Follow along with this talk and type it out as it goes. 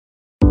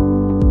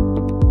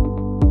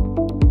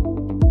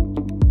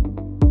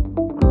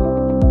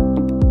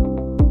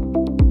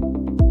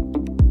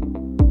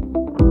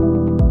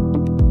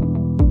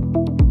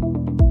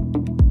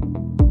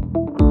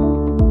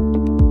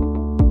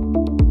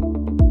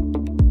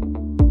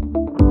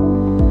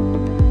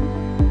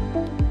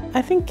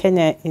I think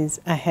Kenya is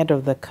ahead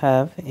of the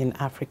curve in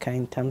Africa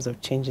in terms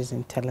of changes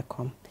in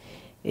telecom.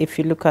 If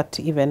you look at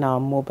even our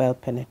mobile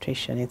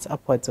penetration, it's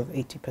upwards of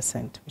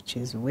 80%, which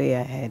is way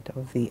ahead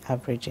of the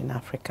average in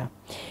Africa.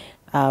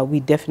 We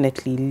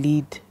definitely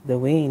lead the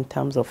way in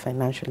terms of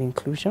financial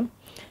inclusion,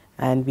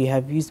 and we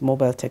have used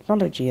mobile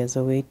technology as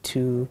a way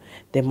to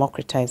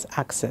democratize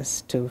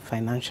access to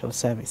financial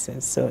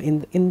services. So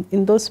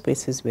in those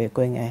spaces, we're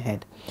going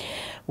ahead.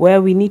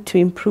 Where we need to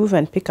improve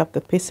and pick up the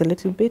pace a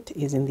little bit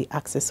is in the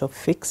access of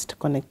fixed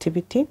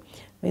connectivity.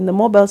 In the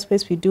mobile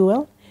space, we do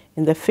well.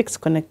 In the fixed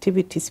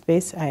connectivity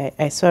space,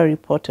 I saw a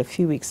report a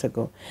few weeks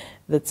ago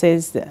that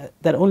says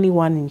that only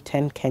 1 in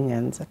 10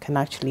 Kenyans can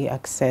actually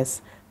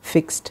access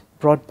fixed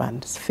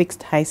broadband,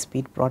 fixed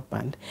high-speed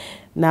broadband.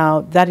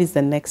 Now, that is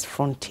the next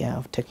frontier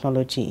of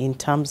technology in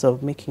terms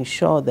of making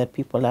sure that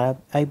people are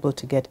able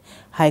to get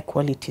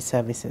high-quality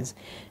services.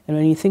 And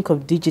when you think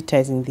of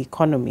digitizing the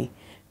economy,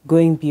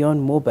 going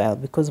beyond mobile,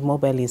 because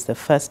mobile is the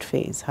first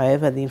phase.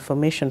 However, the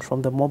information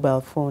from the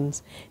mobile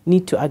phones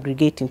need to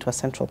aggregate into a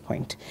central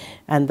point.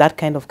 And that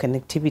kind of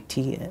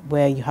connectivity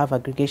where you have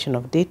aggregation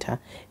of data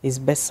is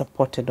best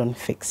supported on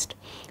fixed.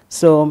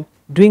 So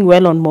doing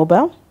well on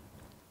mobile,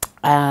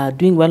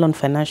 doing well on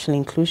financial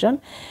inclusion,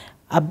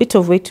 a bit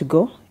of way to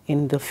go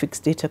in the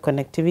fixed data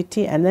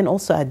connectivity, and then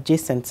also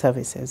adjacent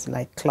services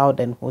like cloud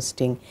and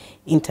hosting,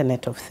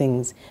 Internet of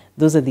Things.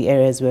 Those are the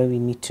areas where we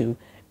need to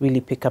really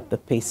pick up the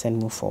pace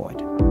and move forward.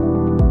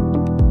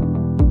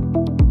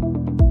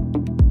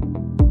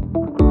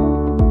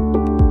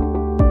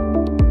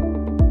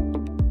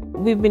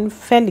 We've been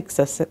fairly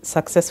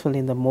successful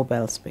in the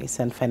mobile space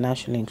and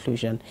financial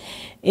inclusion.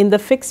 In the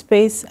fixed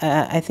space,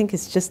 I think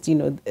it's just,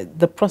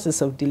 the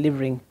process of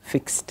delivering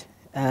fixed.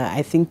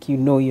 I think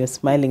you're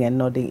smiling and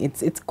nodding.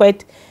 It's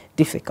quite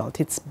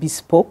difficult. It's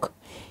bespoke.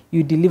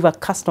 You deliver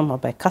customer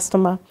by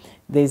customer.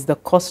 There's the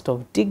cost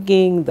of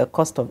digging, the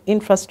cost of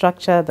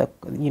infrastructure, the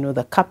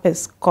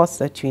CapEx costs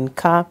that you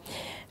incur,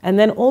 and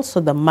then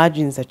also the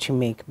margins that you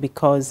make,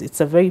 because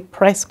it's a very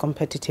price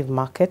competitive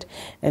market.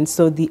 And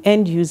so the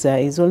end user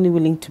is only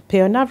willing to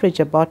pay on average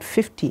about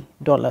 $50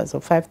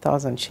 or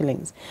 5,000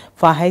 shillings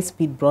for a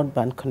high-speed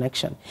broadband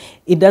connection.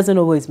 It doesn't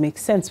always make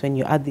sense when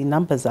you add the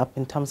numbers up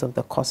in terms of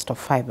the cost of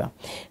fiber.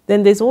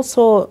 Then there's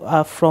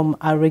also, from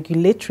a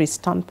regulatory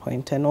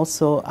standpoint and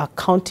also a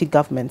county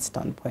government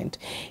standpoint,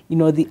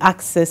 the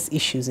access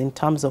issues in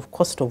terms of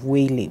cost of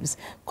way leaves,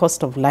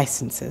 cost of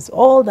licenses,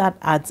 all that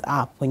adds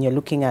up when you're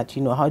looking at,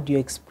 how do you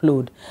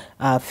explode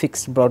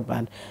fixed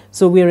broadband.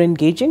 So we're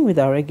engaging with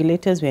our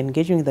regulators, we're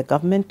engaging with the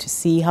government to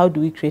see how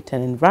do we create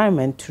an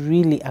environment to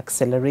really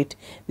accelerate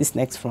this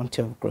next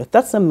frontier of growth.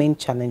 That's the main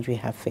challenge we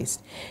have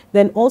faced.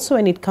 Then also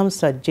when it comes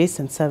to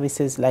adjacent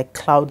services like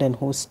cloud and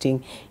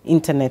hosting,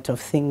 Internet of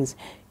Things,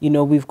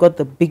 we've got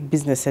the big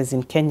businesses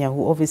in Kenya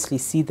who obviously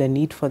see the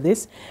need for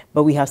this,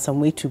 but we have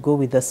some way to go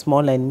with the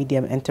small and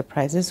medium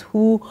enterprises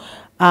who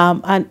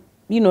are,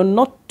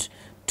 not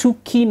too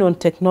keen on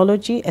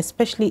technology,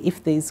 especially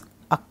if there's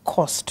a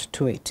cost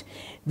to it.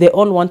 They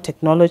all want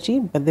technology,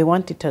 but they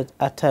want it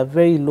at a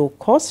very low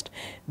cost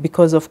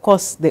because, of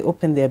course, they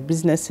open their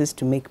businesses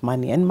to make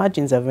money, and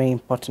margins are very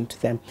important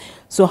to them.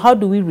 So how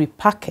do we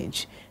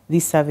repackage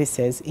these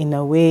services in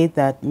a way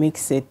that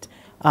makes it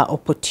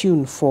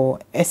opportune for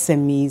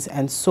SMEs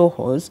and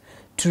SOHOs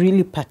to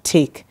really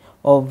partake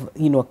of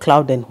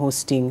cloud and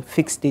hosting,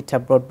 fixed data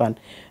broadband?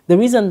 The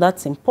reason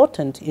that's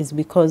important is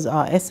because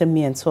our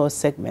SME and SOHO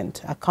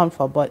segment account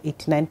for about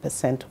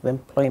 89% of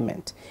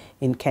employment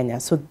in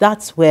Kenya. So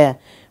that's where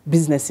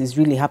business is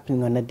really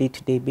happening on a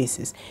day-to-day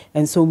basis.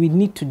 And so we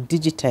need to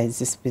digitize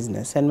this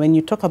business. And when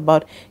you talk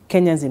about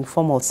Kenya's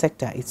informal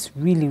sector, it's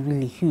really,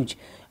 really huge.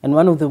 And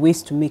one of the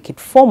ways to make it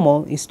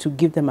formal is to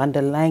give them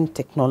underlying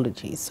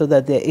technology so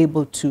that they're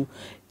able to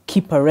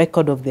keep a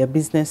record of their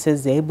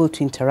businesses, they're able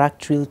to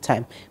interact real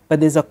time. But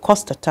there's a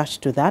cost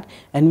attached to that,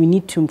 and we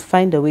need to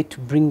find a way to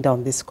bring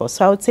down this cost.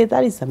 So I would say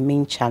that is the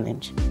main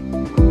challenge.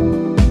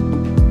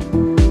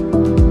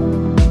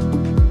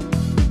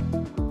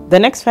 The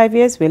next 5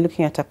 years, we're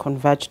looking at a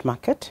converged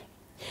market.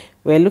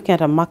 We're looking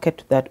at a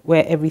market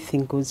where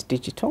everything goes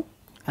digital,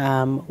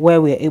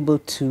 where we're able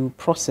to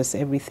process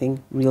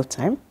everything real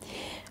time,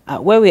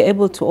 where we're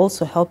able to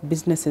also help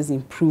businesses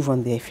improve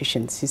on their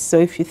efficiencies. So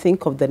if you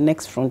think of the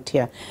next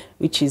frontier,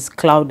 which is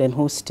cloud and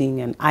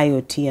hosting and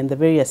IoT and the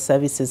various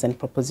services and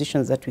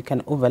propositions that we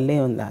can overlay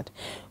on that,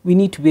 we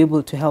need to be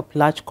able to help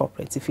large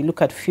corporates. If you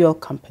look at fuel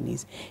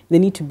companies, they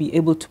need to be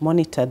able to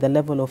monitor the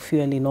level of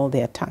fuel in all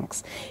their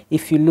tanks.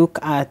 If you look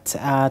at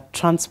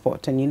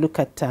transport and you look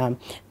at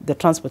the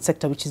transport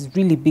sector, which is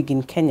really big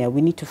in Kenya,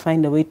 we need to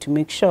find a way to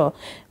make sure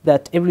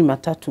that every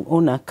matatu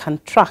owner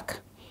can track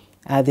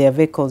their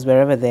vehicles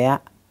wherever they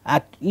are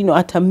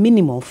at a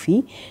minimal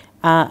fee,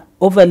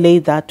 overlay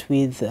that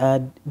with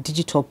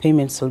digital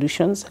payment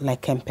solutions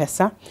like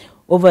M-Pesa,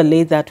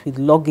 overlay that with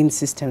login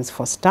systems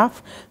for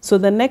staff. So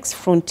the next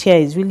frontier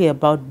is really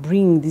about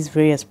bringing these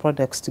various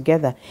products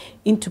together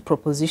into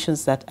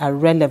propositions that are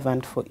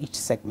relevant for each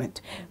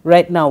segment.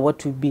 Right now,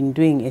 what we've been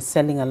doing is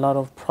selling a lot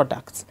of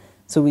products.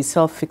 So we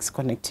sell fixed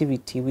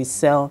connectivity, we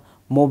sell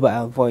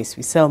mobile voice,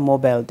 we sell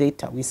mobile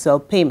data, we sell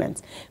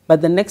payments.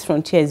 But the next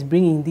frontier is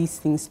bringing these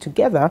things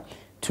together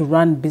to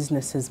run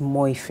businesses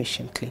more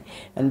efficiently.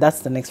 And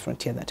that's the next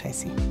frontier that I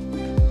see.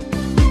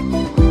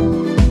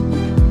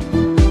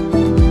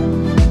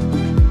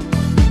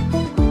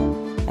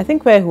 I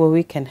think where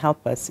Huawei can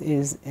help us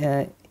is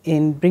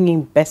in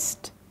bringing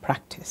best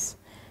practice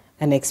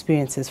and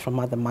experiences from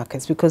other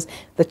markets, because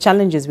the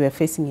challenges we are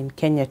facing in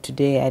Kenya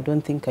today I don't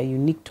think are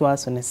unique to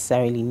us or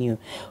necessarily new.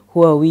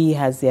 Huawei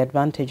has the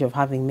advantage of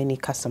having many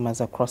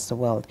customers across the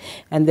world,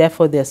 and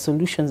therefore there are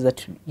solutions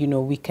that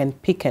we can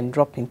pick and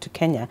drop into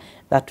Kenya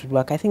that would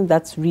work. I think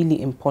that's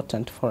really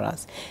important for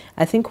us.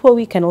 I think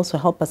Huawei can also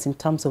help us in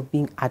terms of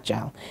being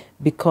agile,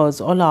 because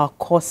all our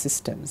core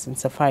systems in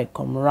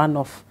Safaricom run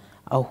off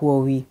a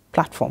Huawei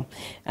platform,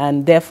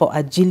 and therefore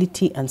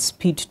agility and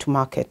speed to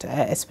market,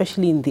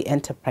 especially in the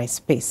enterprise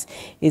space,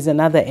 is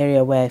another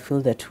area where I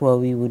feel that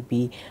Huawei would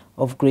be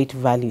of great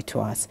value to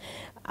us.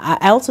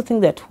 I also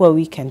think that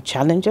Huawei can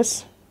challenge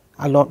us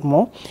a lot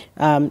more.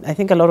 I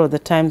think a lot of the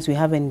times we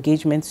have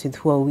engagements with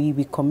Huawei,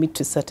 we commit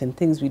to certain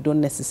things, we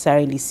don't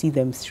necessarily see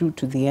them through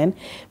to the end.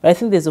 But I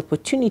think there's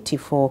opportunity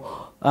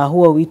for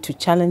Huawei to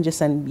challenge us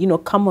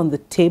and come on the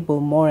table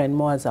more and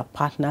more as a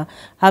partner,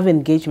 have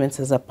engagements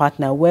as a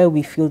partner where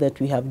we feel that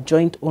we have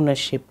joint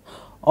ownership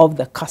of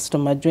the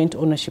customer, joint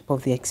ownership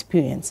of the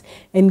experience,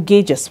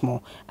 engage us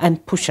more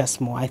and push us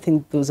more. I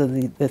think those are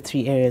the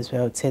three areas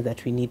where I would say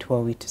that we need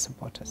Huawei to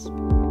support us.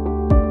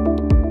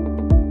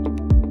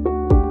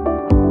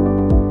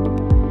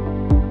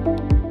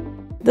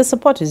 The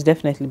support is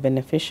definitely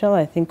beneficial.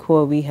 I think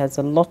Huawei has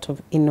a lot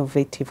of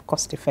innovative,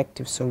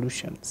 cost-effective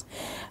solutions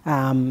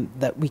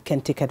that we can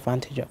take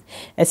advantage of,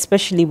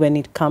 especially when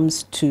it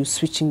comes to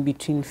switching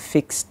between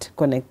fixed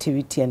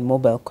connectivity and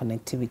mobile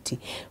connectivity,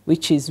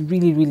 which is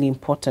really, really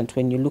important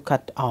when you look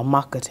at our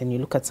market and you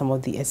look at some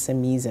of the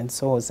SMEs and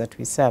so on that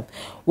we serve,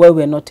 where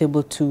we're not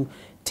able to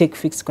take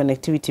fixed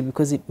connectivity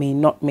because it may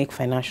not make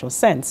financial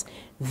sense.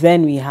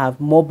 Then we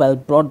have mobile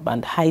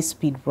broadband,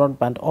 high-speed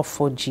broadband or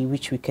 4G,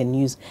 which we can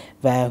use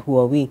via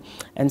Huawei.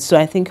 And so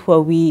I think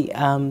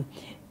Huawei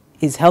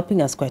is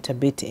helping us quite a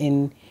bit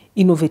in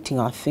innovating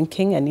our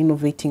thinking and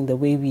innovating the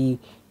way we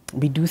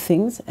do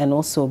things, and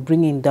also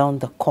bringing down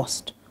the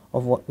cost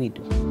of what we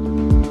do.